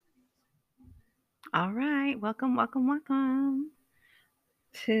All right, welcome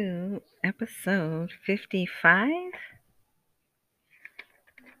to episode 55,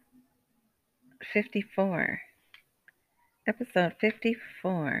 54, episode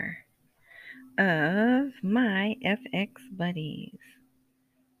 54 of my FX Buddies.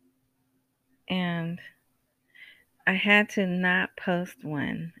 And I had to not post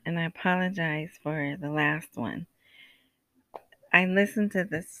one, and I apologize for the last one. I listened to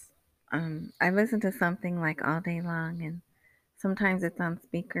I listened to something like all day long, and sometimes it's on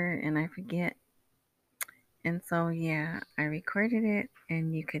speaker and I forget. And so, yeah, I recorded it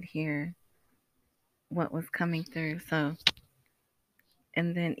and you could hear what was coming through. So,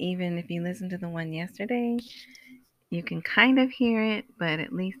 and then even if you listen to the one yesterday, you can kind of hear it, but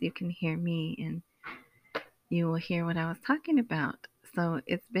at least you can hear me and you will hear what I was talking about. So,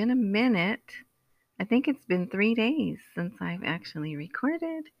 it's been a minute. I think it's been 3 days since I've actually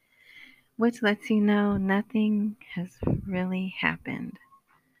recorded, which lets you know nothing has really happened.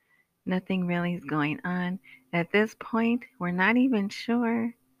 Nothing really is going on. At this point, we're not even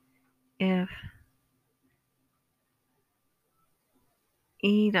sure if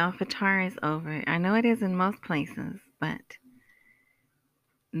Eid al-Fitr is over. I know it is in most places, but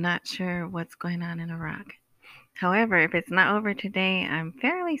not sure what's going on in Iraq. However, if it's not over today, I'm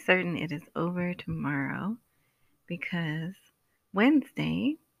fairly certain it is over tomorrow because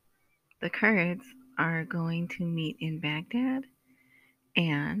Wednesday, the Kurds are going to meet in Baghdad,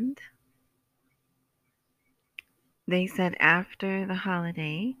 and they said after the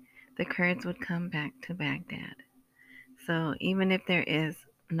holiday, the Kurds would come back to Baghdad. So even if there is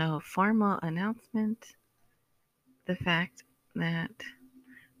no formal announcement, the fact that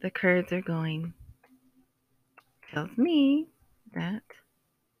the Kurds are going tells me that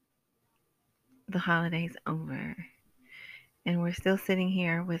the holiday's over. And we're still sitting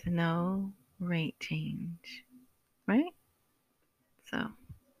here with no rate change, right? So,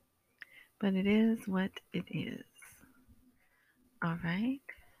 but it is what it is. All right.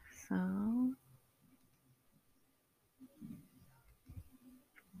 So,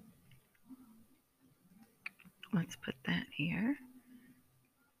 let's put that here.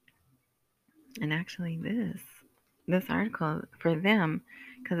 And actually this article for them,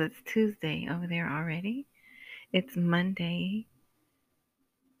 because it's Tuesday over there already, it's Monday,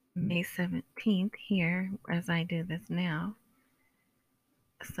 May 17th here as I do this now.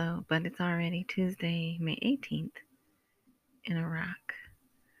 So, but it's already Tuesday, May 18th in Iraq.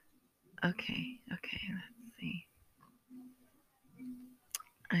 Okay, let's see.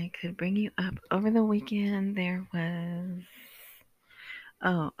 I could bring you up. Over the weekend, there was.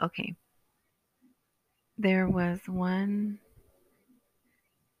 Oh, okay. There was one.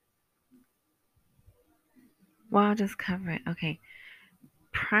 Well, I'll just cover it. Okay.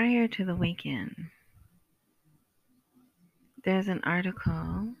 Prior to the weekend, there's an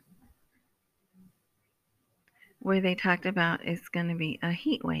article where they talked about it's going to be a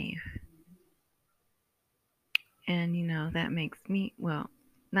heat wave. And, that makes me, well,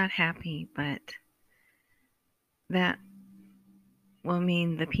 not happy, but that will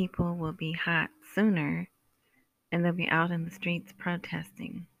mean the people will be hot sooner and they'll be out in the streets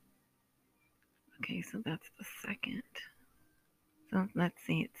protesting. Okay, so that's the second. So let's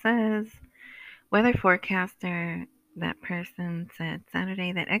see. It says weather forecaster, that person said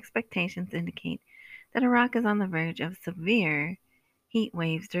Saturday that expectations indicate that Iraq is on the verge of severe heat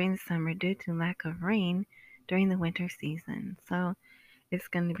waves during the summer due to lack of rain during the winter season. So it's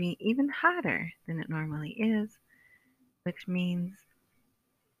going to be even hotter than it normally is, which means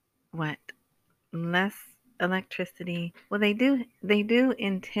what? Less electricity. Well, they do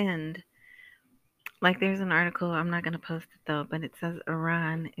intend, like there's an article, I'm not going to post it though, but it says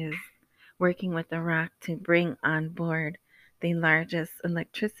Iran is working with Iraq to bring on board the largest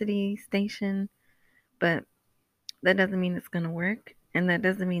electricity station, but that doesn't mean it's going to work, and that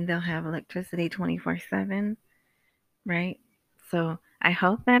doesn't mean they'll have electricity 24/7, right? So I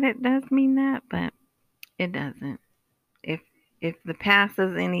hope that it does mean that, but it doesn't. If if the past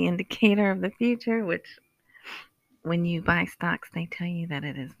is any indicator of the future, which when you buy stocks they tell you that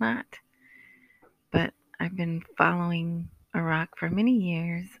it is not, but I've been following Iraq for many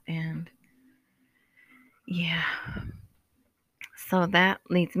years, and yeah. So that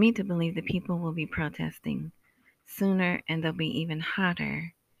leads me to believe the people will be protesting sooner and they'll be even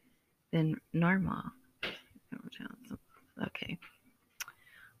hotter than normal. Okay.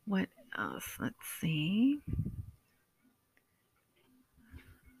 What else? Let's see.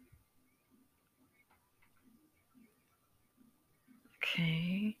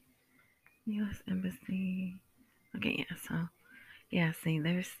 Okay. U.S. Embassy. Okay, yeah, see,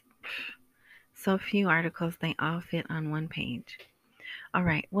 there's so few articles, they all fit on one page. All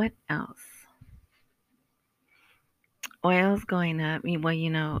right, what else? Oil's going up.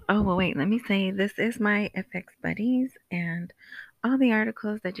 Well, oh, well, wait, let me say this is my FX Buddies, and all the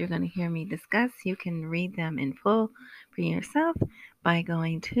articles that you're going to hear me discuss, you can read them in full for yourself by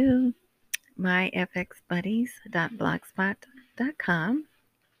going to myfxbuddies.blogspot.com.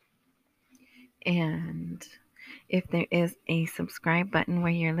 And if there is a subscribe button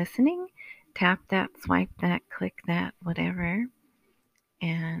where you're listening, tap that, swipe that, click that, whatever.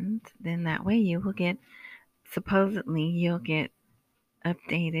 And then that way you'll get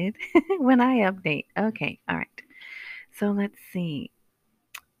updated when I update. Okay, all right. So let's see.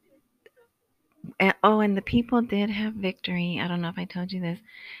 And the people did have victory. I don't know if I told you this.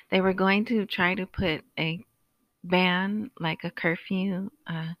 They were going to try to put a ban, like a curfew.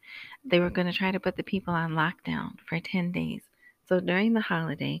 They were going to try to put the people on lockdown for 10 days. So during the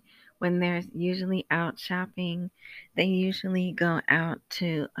holiday, when they're usually out shopping, they usually go out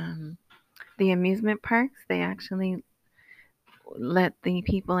to the amusement parks. They actually let the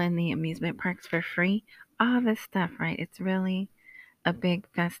people in the amusement parks for free. All this stuff, right? It's really a big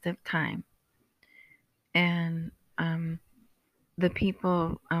festive time. And the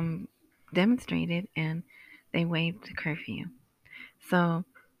people demonstrated and they waived the curfew. So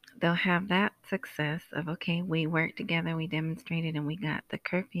they'll have that success of, okay, we worked together, we demonstrated, and we got the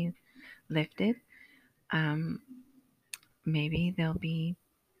curfew lifted. Maybe they'll be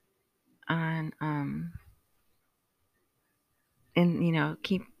on, and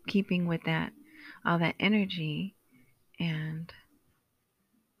keeping with that, all that energy, and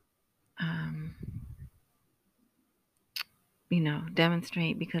um,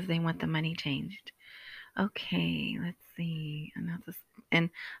 demonstrate because they want the money changed. Okay, let's see. And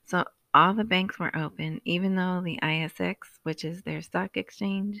so all the banks were open, even though the ISX, which is their stock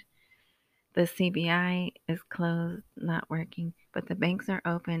exchange, the CBI is closed, not working, but the banks are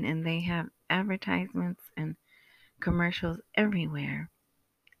open and they have advertisements and commercials everywhere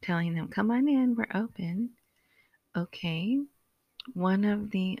telling them, come on in, we're open. Okay. One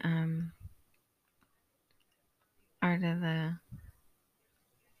of the art of the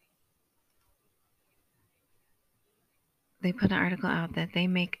they put an article out that they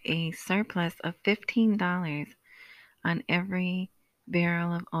make a surplus of $15 on every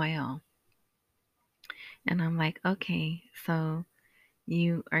barrel of oil. And I'm like, okay, so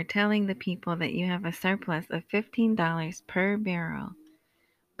you are telling the people that you have a surplus of $15 per barrel,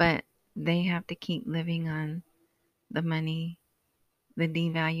 but they have to keep living on the money, the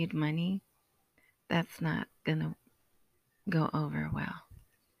devalued money. That's not going to go over well.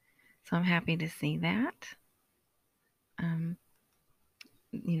 So I'm happy to see that. Um,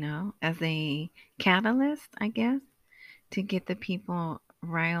 as a catalyst, I guess, to get the people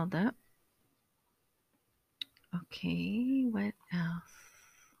riled up. Okay, what else?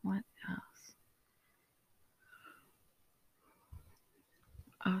 What else?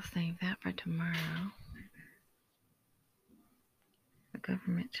 I'll save that for tomorrow. The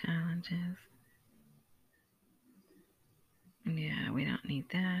government challenges. Yeah, we don't need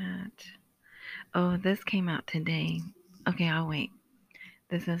that. Oh, this came out today. Okay, I'll wait.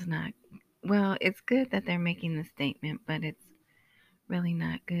 This is not. Well, it's good that they're making the statement, but it's really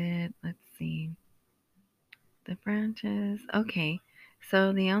not good. Let's see. The branches. Okay.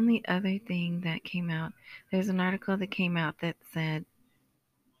 So the only other thing that came out, there's an article that came out that said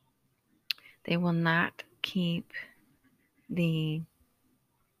they will not keep the.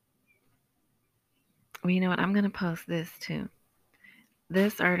 Well, you know what? I'm going to post this too.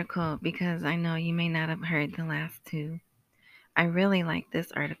 This article, because I know you may not have heard the last two. I really like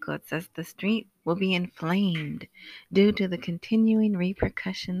this article. It says the street will be inflamed due to the continuing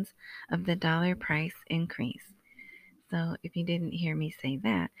repercussions of the dollar price increase. So if you didn't hear me say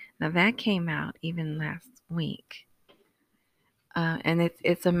that, now that came out even last week. And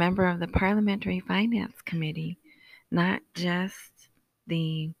it's a member of the Parliamentary Finance Committee, not just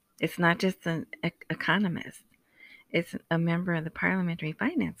it's not just an economist. It's a member of the Parliamentary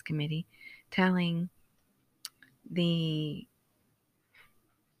Finance Committee telling he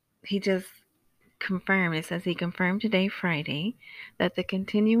just confirmed, it says he confirmed today, Friday, that the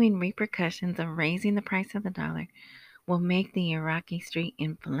continuing repercussions of raising the price of the dollar will make the Iraqi street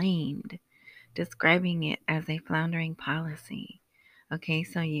inflamed, describing it as a floundering policy. Okay,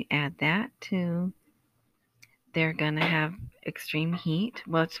 so you add that to they're going to have extreme heat,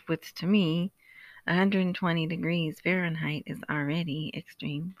 which to me, 120 degrees Fahrenheit is already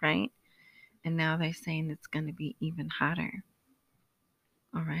extreme, right? And now they're saying it's going to be even hotter.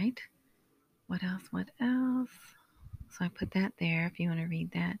 All right. What else? What else? So I put that there if you want to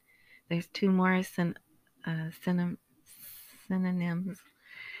read that. there's two more synonyms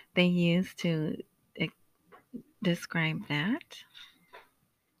they use to describe that.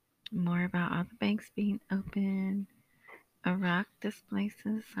 More about all the banks being open. Iraq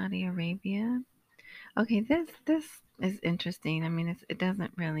displaces Saudi Arabia. Okay, this is interesting. I mean, it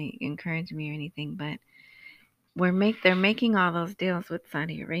doesn't really encourage me or anything, but they're making all those deals with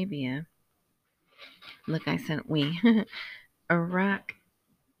Saudi Arabia. Look, I said we. Iraq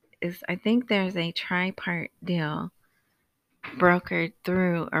is, I think there's a tripart deal brokered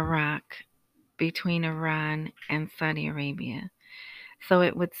through Iraq between Iran and Saudi Arabia. So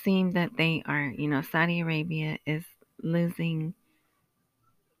it would seem that they are, Saudi Arabia is losing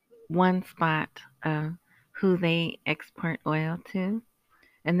one spot of who they export oil to,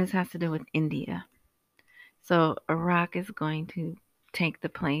 and this has to do with India. So Iraq is going to take the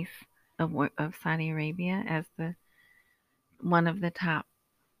place of Saudi Arabia as the one of the top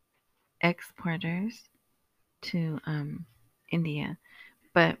exporters to India,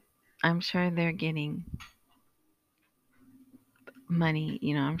 but I'm sure they're getting money.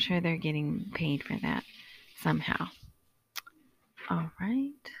 I'm sure they're getting paid for that somehow. All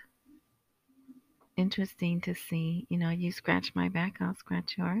right. Interesting to see. You scratch my back, I'll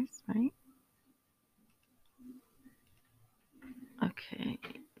scratch yours, right? Okay.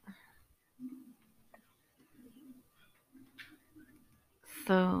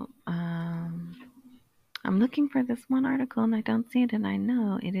 So, I'm looking for this one article and I don't see it, and I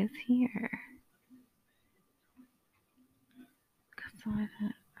know it is here. So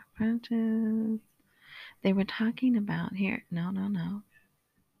approaches. They were talking about here. No.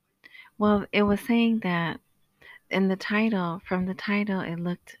 Well, it was saying that in the title, from the title, it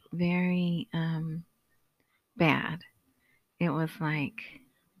looked very bad. It was like,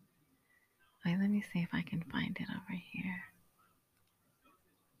 wait, let me see if I can find it over here.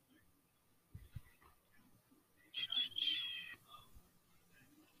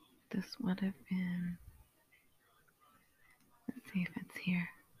 This would have been, let's see if it's here.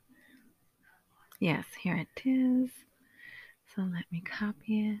 Yes, here it is. So let me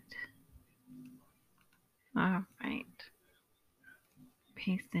copy it. All right.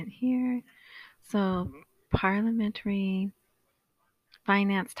 Paste it here. So parliamentary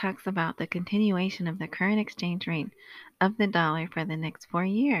finance talks about the continuation of the current exchange rate of the dollar for the next 4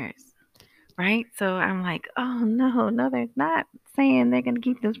 years. Right? So I'm like, oh no, they're not saying they're going to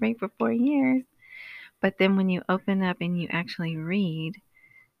keep this rate for 4 years. But then when you open up and you actually read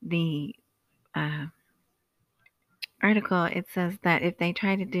the article, it says that if they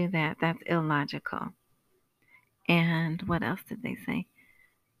try to do that, that's illogical. And what else did they say?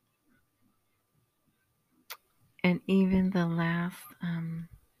 And even the last,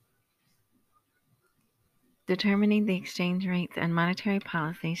 determining the exchange rates and monetary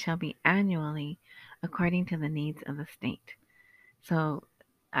policy shall be annually according to the needs of the state. So,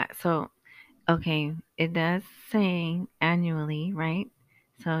 okay, it does say annually, right?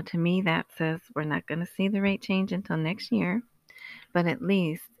 So to me, that says we're not going to see the rate change until next year, but at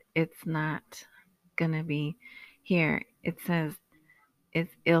least it's not going to be here. It says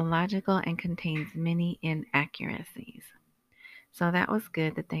it's illogical and contains many inaccuracies. So that was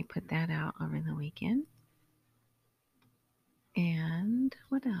good that they put that out over the weekend. And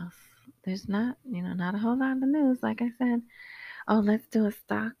what else? There's not a whole lot of news, like I said. Oh, let's do a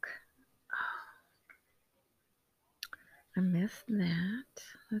stock. I missed that.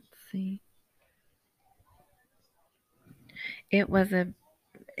 Let's see. It was a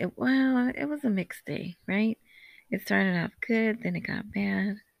it was a mixed day, right? It started off good, then it got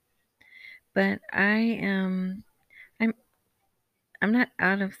bad. But I'm not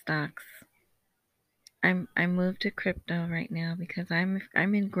out of stocks. I moved to crypto right now because I'm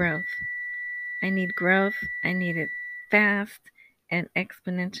in growth. I need growth. I need it fast and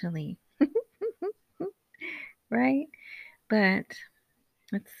exponentially. Right? But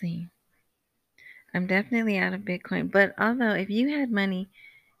let's see. I'm definitely out of Bitcoin. But although if you had money,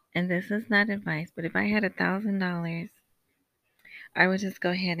 and this is not advice, but if I had $1,000, I would just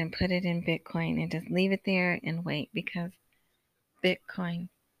go ahead and put it in Bitcoin and just leave it there and wait, because Bitcoin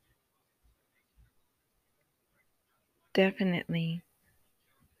definitely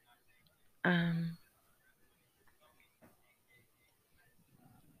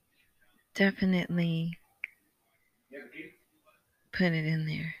definitely put it in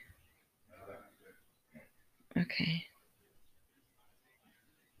there. Okay.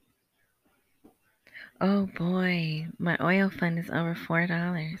 Oh boy, my oil fund is over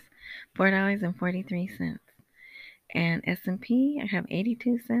 $4. $4.43. And S&P, I have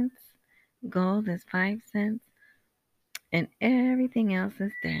 82 cents. Gold is 5 cents. And everything else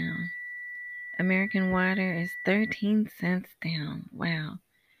is down. American Water is 13 cents down. Wow.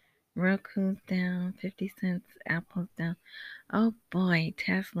 Roku's down 50 cents. Apple's down. Oh boy,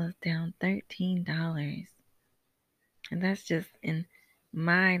 Tesla's down $13. And that's just in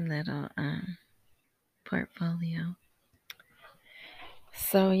my little portfolio.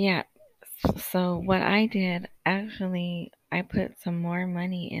 So yeah. So what I did, actually, I put some more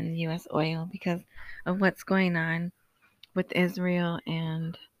money in US oil because of what's going on with Israel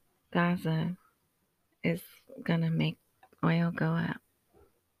and Gaza is gonna make oil go up.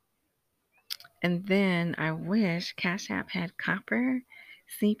 And then I wish Cash App had copper.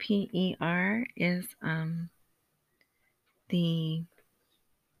 CPER is the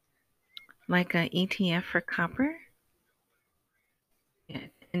like a ETF for copper. Yeah,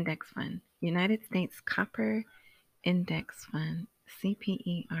 index fund. United States Copper Index Fund.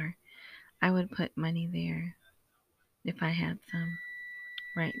 CPER. I would put money there if I had some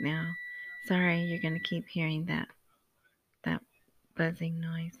right now. Sorry, you're gonna keep hearing that buzzing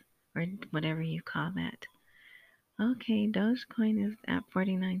noise or whatever you call that. Okay, Dogecoin is at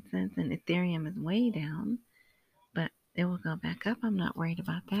 49 cents and Ethereum is way down, but it will go back up. I'm not worried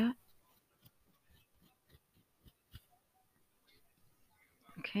about that.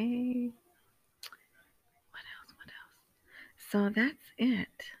 Okay, what else? What else? So that's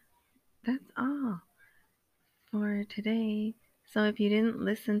it. That's all for today. So if you didn't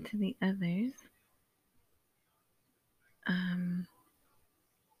listen to the others,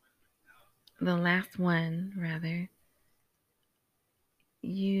 the last one rather,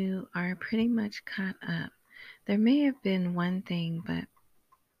 you are pretty much caught up. There may have been one thing, but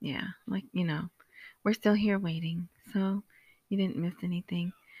yeah, like, we're still here waiting. So you didn't miss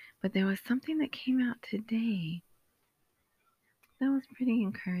anything. But there was something that came out today that was pretty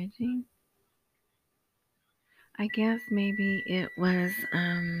encouraging. I guess maybe it was,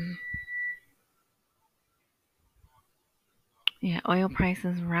 oil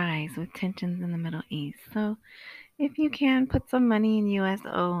prices rise with tensions in the Middle East. So if you can, put some money in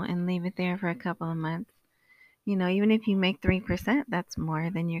USO and leave it there for a couple of months. Even if you make 3%, that's more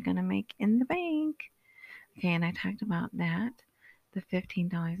than you're going to make in the bank. Okay, and I talked about that. The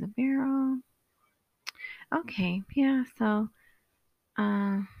 $15 a barrel. Okay, yeah, so,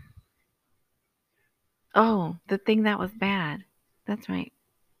 oh, the thing that was bad. That's right.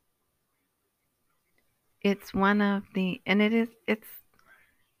 It's one of the, and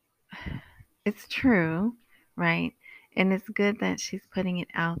it's true, right? And it's good that she's putting it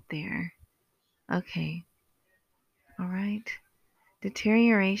out there. Okay, all right.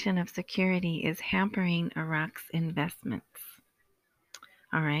 Deterioration of security is hampering Iraq's investments.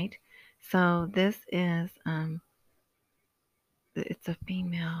 All right. So this is it's a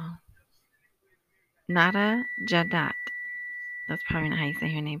female, Nada Jadat. That's probably not how you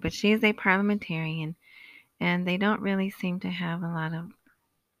say her name, but she is a parliamentarian, and they don't really seem to have a lot of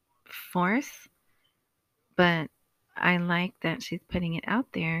force. But I like that she's putting it out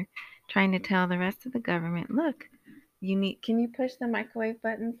there, trying to tell the rest of the government, look, can you push the microwave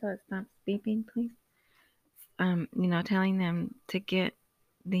button so it stops beeping, please? Telling them to get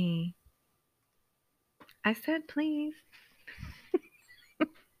the, I said please,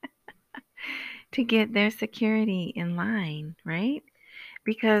 to get their security in line, right?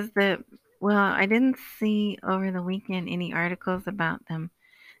 Because I didn't see over the weekend any articles about them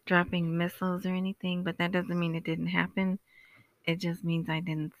dropping missiles or anything, but that doesn't mean it didn't happen. It just means I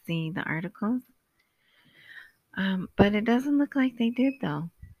didn't see the articles. But it doesn't look like they did, though.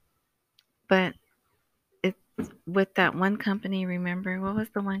 But it's with that one company, remember? What was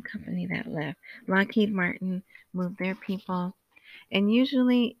the one company that left? Lockheed Martin moved their people. And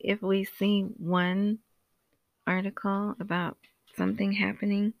usually, if we see one article about something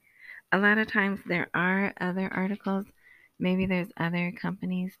happening, a lot of times there are other articles. Maybe there's other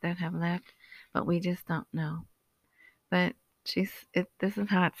companies that have left, but we just don't know. But this is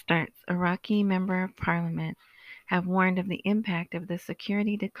how it starts. Iraqi member of parliament have warned of the impact of the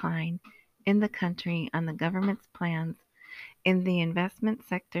security decline in the country on the government's plans in the investment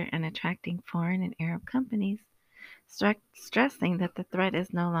sector and attracting foreign and Arab companies, stressing that the threat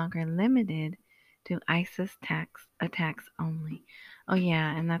is no longer limited to ISIS attacks only. Oh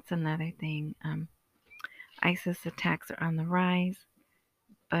yeah, and that's another thing. ISIS attacks are on the rise,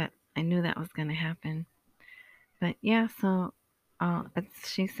 but I knew that was going to happen. But yeah, so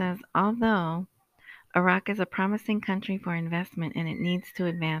she says, although Iraq is a promising country for investment and it needs to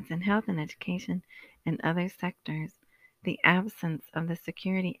advance in health and education and other sectors, the absence of the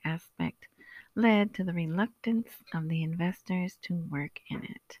security aspect led to the reluctance of the investors to work in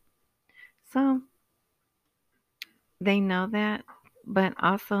it. So they know that, But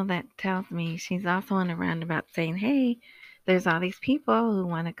also that tells me she's also on a roundabout saying, hey, there's all these people who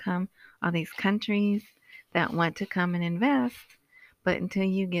want to come, all these countries that want to come and invest, but until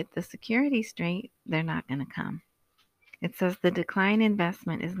you get the security straight, they're not going to come. It says the decline in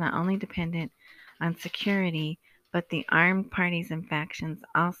investment is not only dependent on security, but the armed parties and factions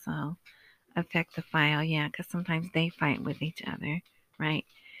also affect the file. Yeah, because sometimes they fight with each other, right?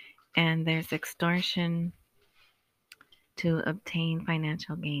 And there's extortion to obtain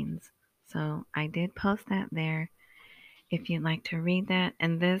financial gains. So I did post that there if you'd like to read that.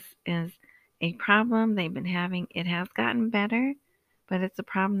 And this is a problem they've been having. It has gotten better, but it's a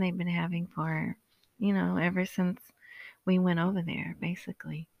problem they've been having for, ever since we went over there,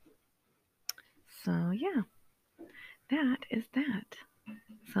 basically. So, yeah, that is that.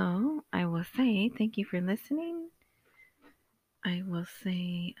 So, I will say thank you for listening. I will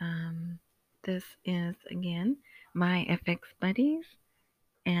say this is, again, my FX Buddies.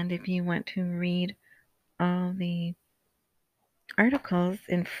 And if you want to read all the articles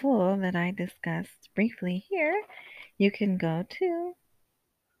in full that I discussed briefly here, you can go to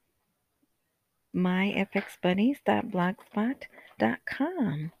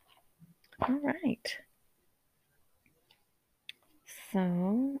myfxbuddies.blogspot.com. All right.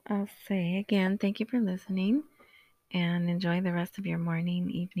 So I'll say again, thank you for listening and enjoy the rest of your morning,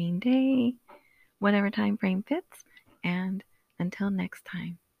 evening, day, whatever time frame fits. And until next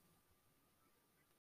time.